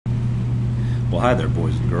Well, hi there,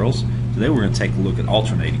 boys and girls. Today we're going to take a look at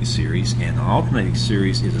alternating series, and an alternating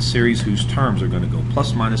series is a series whose terms are going to go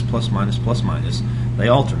plus minus, plus minus, plus minus. They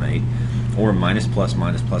alternate, or minus, plus,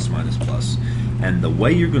 minus, plus, minus, plus. And the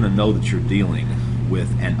way you're going to know that you're dealing with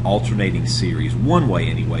an alternating series, one way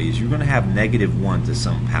anyway, is you're going to have -1 to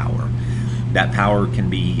some power. That power can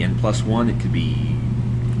be n plus 1, it could be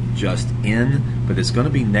just n, but it's going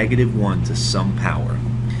to be -1 to some power.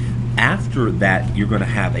 After that, you're going to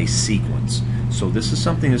have a sequence. So this is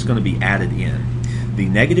something that's going to be added in. The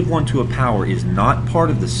 -1 to a power is not part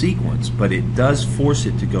of the sequence, but it does force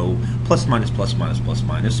it to go plus minus, plus minus, plus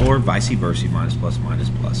minus, or vice versa, minus, plus, minus,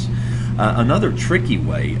 plus. Another tricky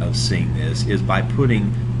way of seeing this is by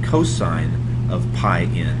putting cosine of pi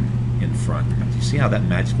in front. You see how that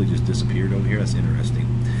magically just disappeared over here? That's interesting.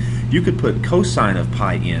 You could put cosine of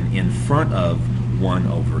pi in front of 1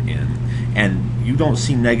 over n, and you don't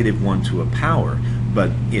see -1 to a power.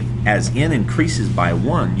 But if as n increases by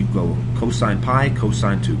 1, you go cosine pi,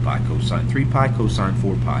 cosine 2 pi, cosine 3 pi, cosine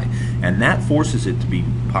 4 pi. And that forces it to be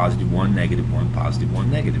 +1, -1, +1,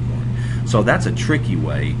 -1. So that's a tricky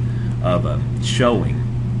way of showing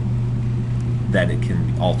that it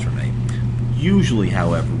can alternate. Usually,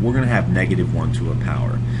 however, we're going to have -1 to a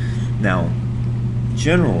power. Now,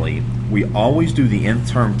 generally, we always do the nth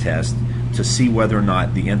term test to see whether or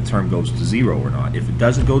not the nth term goes to 0 or not. If it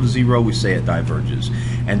doesn't go to 0, we say it diverges.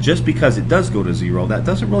 And just because it does go to 0, that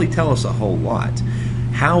doesn't really tell us a whole lot.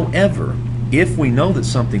 However, if we know that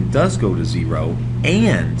something does go to 0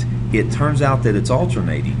 and it turns out that it's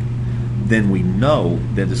alternating, then we know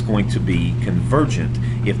that it's going to be convergent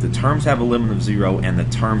if the terms have a limit of 0 and the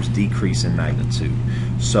terms decrease in magnitude.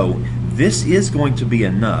 So this is going to be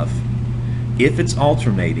enough if it's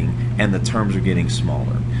alternating and the terms are getting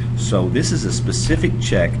smaller. So this is a specific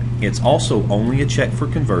check. It's also only a check for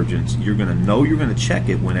convergence. You're going to know you're going to check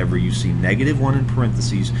it whenever you see -1 in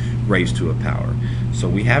parentheses raised to a power. So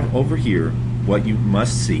we have over here what you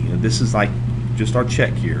must see. And this is like just our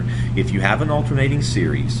check here. If you have an alternating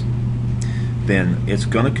series, then it's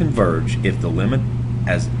going to converge if the limit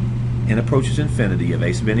as n approaches infinity of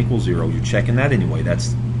a sub n equals 0. You're checking that anyway.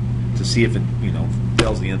 That's to see if it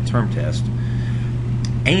fails the nth term test.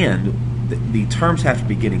 And the terms have to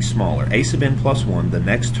be getting smaller. A sub n plus 1, the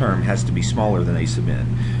next term has to be smaller than a sub n.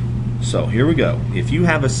 So here we go. If you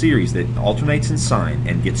have a series that alternates in sign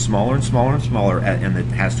and gets smaller and smaller and smaller and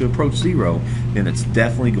it has to approach 0, then it's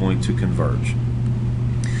definitely going to converge.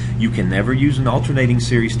 You can never use an alternating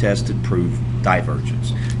series test to prove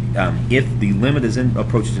divergence. If the limit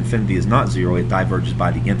approaches infinity is not 0, it diverges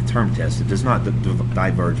by the nth term test. It does not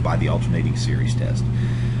diverge by the alternating series test.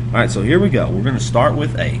 Alright, so here we go. We're going to start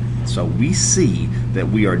with A. So we see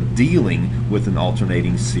that we are dealing with an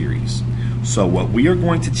alternating series. So what we are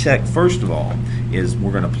going to check first of all is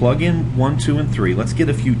we're going to plug in 1, 2, and 3. Let's get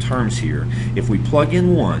a few terms here. If we plug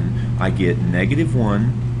in 1, I get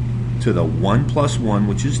 -1 to the 1 plus 1,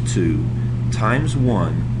 which is 2, times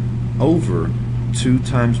 1 over 2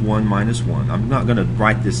 times 1 minus 1. I'm not going to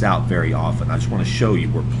write this out very often. I just want to show you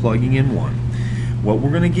we're plugging in 1. What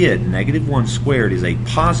we're going to get, -1 squared, is a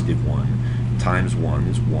 +1 times 1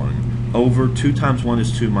 is 1 over 2 times 1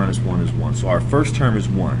 is 2 minus 1 is 1. So our first term is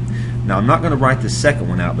 1. Now I'm not going to write the second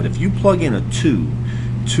one out, but if you plug in a 2,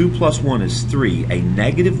 2 plus 1 is 3. A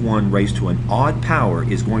 -1 raised to an odd power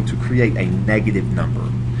is going to create a negative number.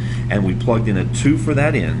 And we plugged in a 2 for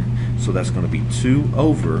that in, so that's going to be 2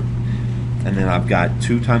 over, and then I've got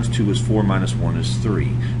 2 times 2 is 4 minus 1 is 3.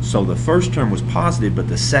 So the first term was positive, but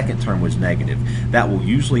the second term was negative. That will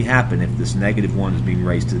usually happen if this -1 is being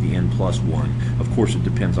raised to the n plus 1. Of course, it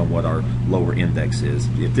depends on what our lower index is.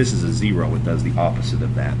 If this is a 0, it does the opposite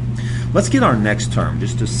of that. Let's get our next term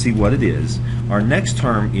just to see what it is. Our next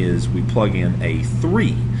term is we plug in a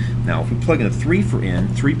 3. Now, if we plug in a 3 for n,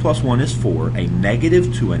 3 plus 1 is 4. A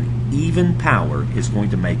negative to an even power is going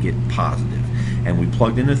to make it positive. And we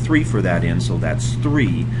plugged in a 3 for that in, so that's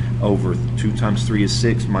 3 over 2 times 3 is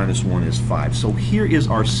 6, minus 1 is 5. So here is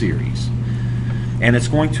our series. And it's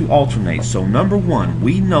going to alternate. So number 1,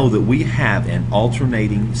 we know that we have an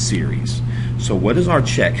alternating series. So what is our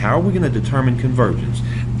check? How are we going to determine convergence?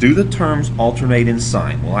 Do the terms alternate in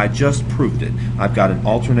sign? Well, I just proved it. I've got an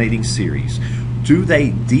alternating series. Do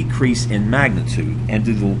they decrease in magnitude? And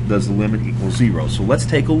does the limit equal 0? So let's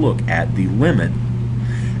take a look at the limit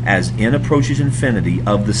as n approaches infinity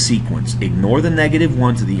of the sequence. Ignore the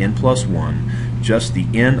 -1 to the n plus 1, just the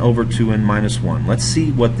n over 2n minus 1. Let's see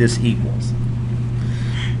what this equals.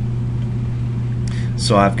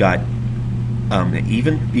 So I've got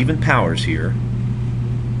even powers here,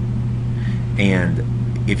 and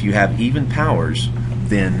if you have even powers,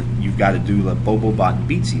 then you've got to do the Bobo-Bot and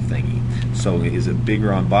Beatsy thingy. So is it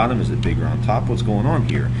bigger on bottom? Is it bigger on top? What's going on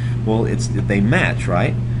here? Well, they match,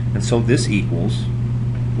 right? And so this equals,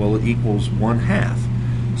 well, it equals 1/2.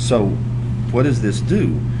 So what does this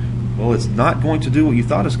do? Well, it's not going to do what you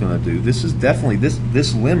thought it's going to do. This is definitely,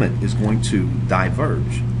 this limit is going to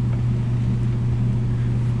diverge.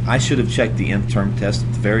 I should have checked the nth term test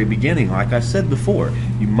at the very beginning. Like I said before,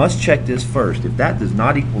 you must check this first. If that does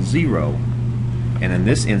not equal 0, and in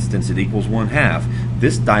this instance it equals 1/2,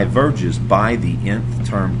 this diverges by the nth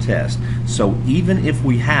term test. So even if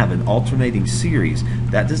we have an alternating series,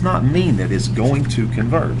 that does not mean that it's going to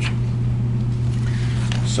converge.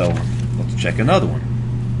 So let's check another one.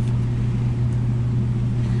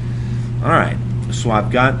 Alright, so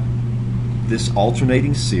I've got this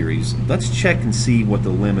alternating series. Let's check and see what the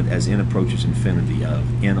limit as n approaches infinity of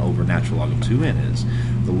n over natural log of 2n is.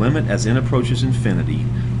 The limit as n approaches infinity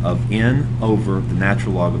of n over the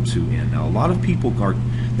natural log of 2n. Now a lot of people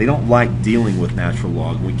they don't like dealing with natural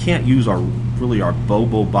log. We can't use our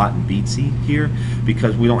Bobo, Bot, and Beatsy here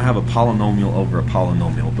because we don't have a polynomial over a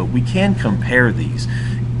polynomial, but we can compare these.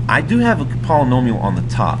 I do have a polynomial on the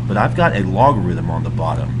top, but I've got a logarithm on the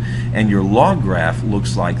bottom, and your log graph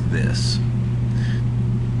looks like this,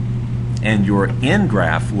 and your n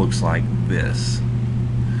graph looks like this.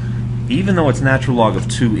 Even though it's natural log of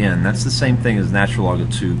 2n, that's the same thing as natural log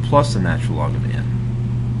of 2 plus the natural log of n.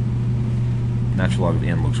 Natural log of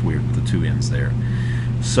n looks weird with the 2 n's there.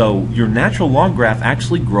 So your natural log graph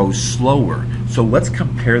actually grows slower. So let's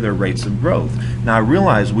compare their rates of growth. Now I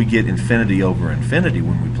realize we get infinity over infinity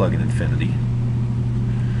when we plug in infinity.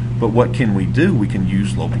 But what can we do? We can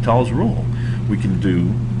use L'Hopital's rule. We can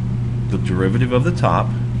do the derivative of the top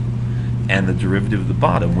and the derivative of the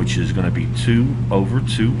bottom, which is going to be 2 over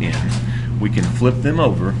 2n. We can flip them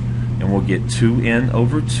over and we'll get 2n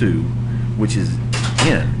over 2, which is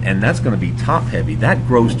n, and that's going to be top heavy. That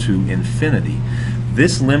grows to infinity.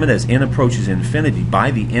 This limit as n approaches infinity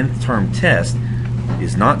by the nth term test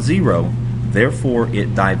is not 0, therefore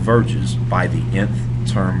it diverges by the nth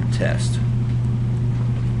term test.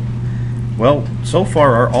 Well, so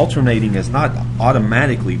far our alternating has not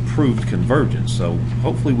automatically proved convergence, so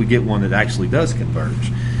hopefully we get one that actually does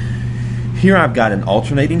converge. Here I've got an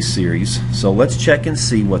alternating series, so let's check and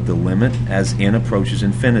see what the limit as n approaches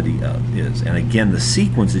infinity is. And again, the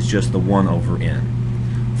sequence is just the 1 over n.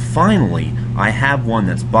 Finally, I have one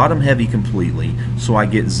that's bottom heavy completely, so I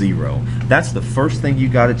get 0. That's the first thing you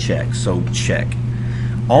got to check, so check.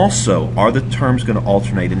 Also, are the terms going to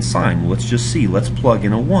alternate in sign? Well, let's just see. Let's plug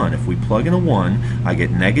in a 1. If we plug in a 1, I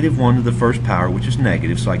get negative 1 to the first power, which is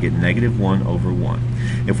negative, so I get negative 1 over 1.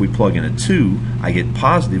 If we plug in a 2, I get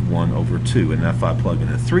positive 1 over 2. And if I plug in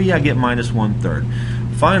a 3, I get minus 1/3.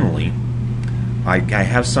 Finally, I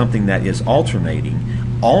have something that is alternating.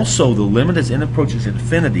 Also, the limit as n approaches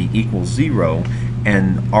infinity equals 0,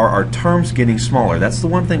 and are our terms getting smaller? That's the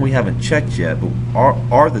one thing we haven't checked yet, but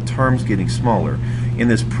are the terms getting smaller? In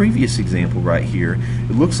this previous example right here,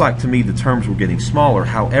 it looks like to me the terms were getting smaller,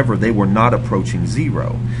 however, they were not approaching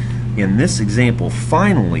 0. In this example,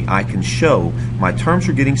 finally, I can show my terms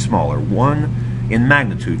are getting smaller. 1 in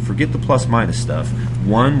magnitude, forget the plus minus stuff,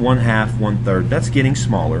 1, 1/2, 1/3, that's getting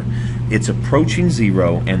smaller. It's approaching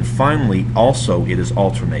 0, and finally also it is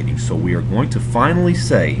alternating. So we are going to finally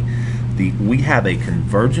say we have a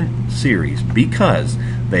convergent series because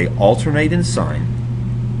they alternate in sign,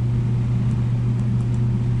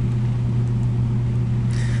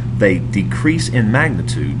 they decrease in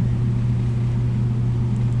magnitude,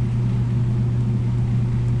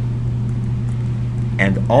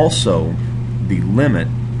 and also the limit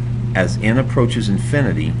as n approaches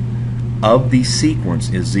infinity of the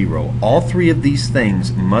sequence is 0. All three of these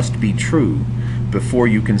things must be true before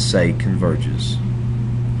you can say converges.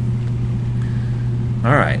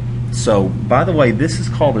 Alright, so by the way, this is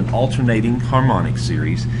called an alternating harmonic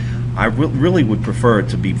series. I really would prefer it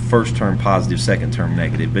to be first term positive, second term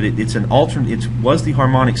negative, but it's an alternate. It was the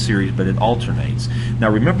harmonic series, but it alternates. Now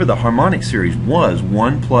remember, the harmonic series was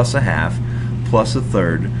 1 plus 1/2 plus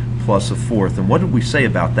 1/3 plus 1/4, and what did we say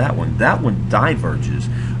about that one? That one diverges,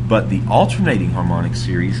 but the alternating harmonic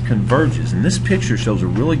series converges, and this picture shows a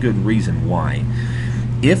really good reason why.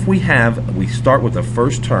 If we start with the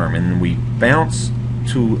first term and then we bounce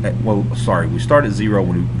to, we start at 0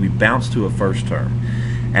 when we bounce to a first term,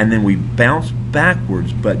 and then we bounce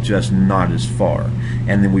backwards but just not as far,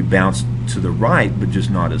 and then we bounce to the right but just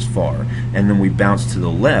not as far, and then we bounce to the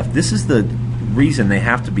left. This is the reason they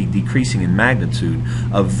have to be decreasing in magnitude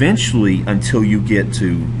eventually until you get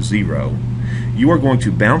to 0. you are going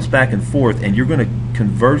to bounce back and forth, and you're going to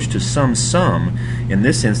converge to some sum, in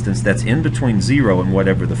this instance, that's in between 0 and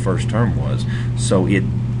whatever the first term was. So it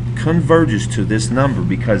converges to this number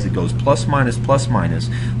because it goes plus minus,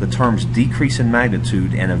 the terms decrease in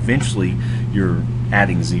magnitude, and eventually you're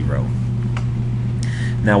adding 0.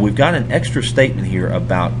 Now we've got an extra statement here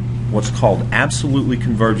about what's called absolutely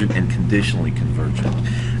convergent and conditionally convergent.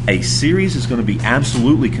 A series is going to be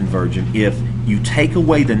absolutely convergent if you take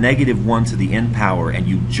away the -1 to the n power and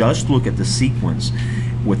you just look at the sequence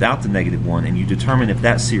without the -1 and you determine if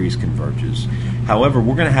that series converges. However,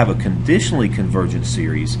 we're going to have a conditionally convergent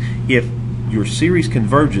series if your series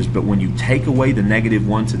converges, but when you take away the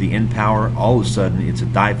 -1 to the n power, all of a sudden it's a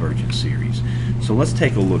divergent series. So let's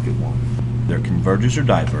take a look at one. There converges or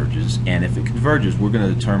diverges, and if it converges, we're going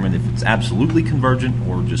to determine if it's absolutely convergent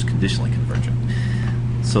or just conditionally convergent.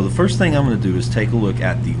 So the first thing I'm going to do is take a look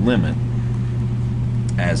at the limit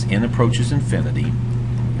as n approaches infinity.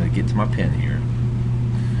 I'm going to get to my pen here.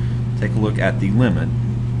 Take a look at the limit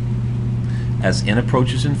as n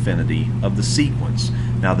approaches infinity of the sequence.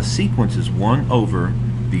 Now the sequence is 1 over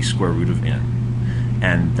the square root of n,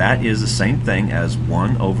 and that is the same thing as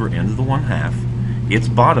 1 over n to the 1/2. It's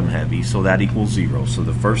bottom heavy, so that equals 0. So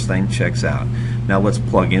the first thing checks out. Now let's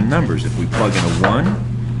plug in numbers. If we plug in a 1,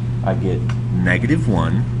 I get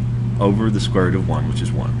 -1 over the square root of 1, which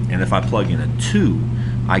is 1. And if I plug in a 2,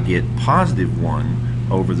 I get +1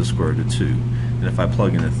 over the square root of 2. And if I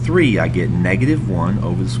plug in a 3, I get -1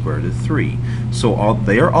 over the square root of 3. So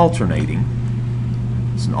they are alternating.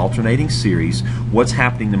 It's an alternating series. What's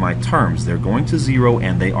happening to my terms? They're going to 0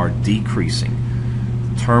 and they are decreasing.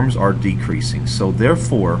 Terms are decreasing. So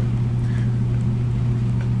therefore,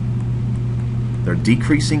 they're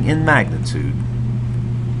decreasing in magnitude.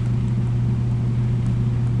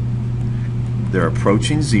 They're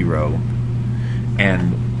approaching 0,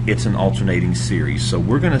 and it's an alternating series. So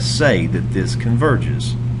we're going to say that this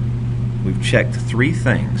converges. We've checked 3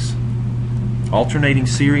 things. Alternating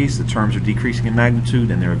series, the terms are decreasing in magnitude,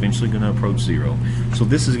 and they're eventually going to approach 0. So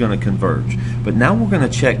this is going to converge. But now we're going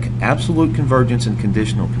to check absolute convergence and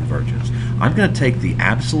conditional convergence. I'm going to take the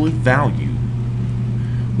absolute value,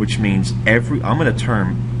 which means I'm going to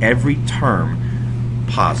term every term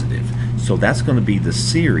positive. So that's going to be the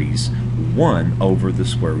series 1 over the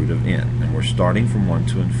square root of n, and we're starting from 1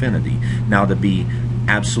 to infinity. Now to be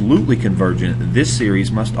absolutely convergent, this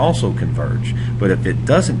series must also converge, but if it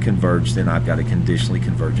doesn't converge, then I've got a conditionally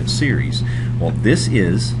convergent series. Well, this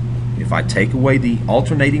is, if I take away the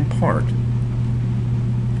alternating part,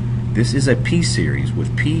 this is a p-series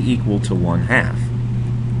with p equal to 1/2.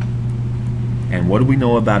 And what do we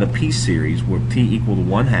know about a p-series where p equal to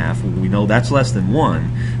 1/2? Well, we know that's less than 1,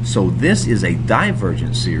 so this is a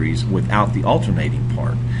divergent series without the alternating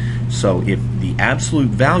part. So if the absolute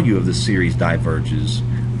value of the series diverges,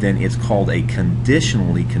 then it's called a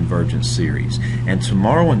conditionally convergent series. And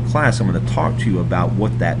tomorrow in class, I'm going to talk to you about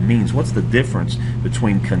what that means. What's the difference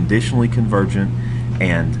between conditionally convergent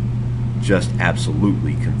and just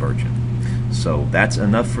absolutely convergent? So that's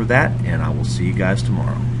enough for that, and I will see you guys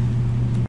tomorrow.